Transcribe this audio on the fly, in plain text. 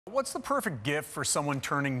What's the perfect gift for someone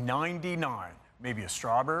turning 99? Maybe a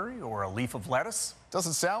strawberry or a leaf of lettuce?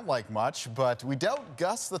 Doesn't sound like much, but we doubt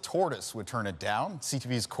Gus the tortoise would turn it down.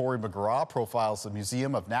 CTV's Corey McGraw profiles the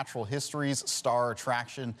Museum of Natural History's star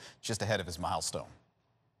attraction just ahead of his milestone.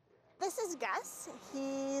 This is Gus.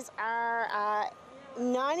 He's our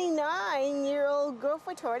 99-year-old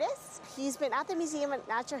gopher tortoise. He's been at the Museum of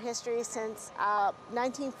Natural History since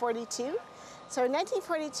 1942. So in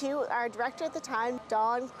 1942, our director at the time,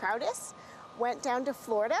 Don Crowdis, went down to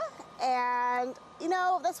Florida, and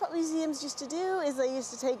that's what museums used to do, is they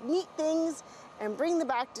used to take neat things and bring them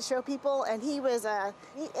back to show people, and he was a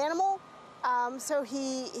neat animal. So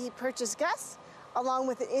he purchased Gus along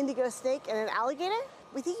with an indigo snake and an alligator.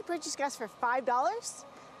 We think he purchased Gus for $5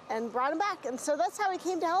 and brought him back, and so that's how he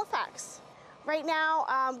came to Halifax. Right now,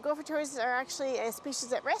 gopher tortoises are actually a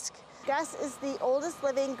species at risk. Gus is the oldest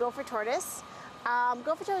living gopher tortoise.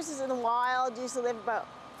 Gopher tortoises in the wild usually live about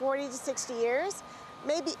 40 to 60 years,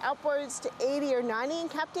 maybe upwards to 80 or 90 in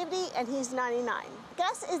captivity, and he's 99.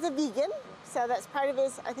 Gus is a vegan, so that's part of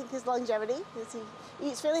his longevity, because he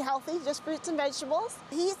eats really healthy, just fruits and vegetables.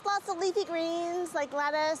 He eats lots of leafy greens like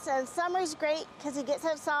lettuce, and summer's great because he gets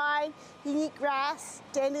outside, he can eat grass,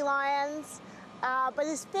 dandelions, but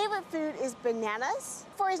his favorite food is bananas.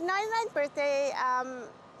 For his 99th birthday,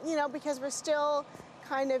 because we're still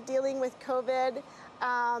kind of dealing with COVID,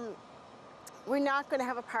 we're not going to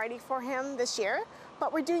have a party for him this year,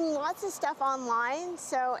 but we're doing lots of stuff online.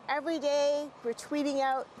 So every day we're tweeting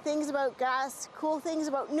out things about Gus, cool things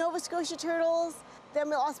about Nova Scotia turtles. Then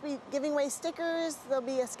we'll also be giving away stickers. There'll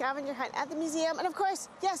be a scavenger hunt at the museum. And of course,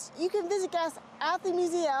 yes, you can visit Gus at the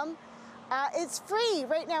museum. It's free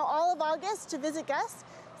right now, all of August, to visit Gus.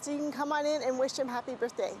 So you can come on in and wish him happy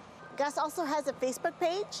birthday. Gus also has a Facebook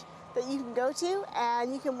page that you can go to,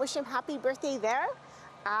 and you can wish him happy birthday there.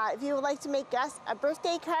 If you would like to make Gus a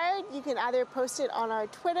birthday card, you can either post it on our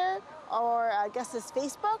Twitter or Gus's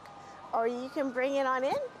Facebook, or you can bring it on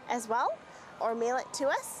in as well, or mail it to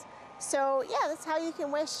us. So yeah, that's how you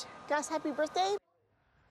can wish Gus happy birthday.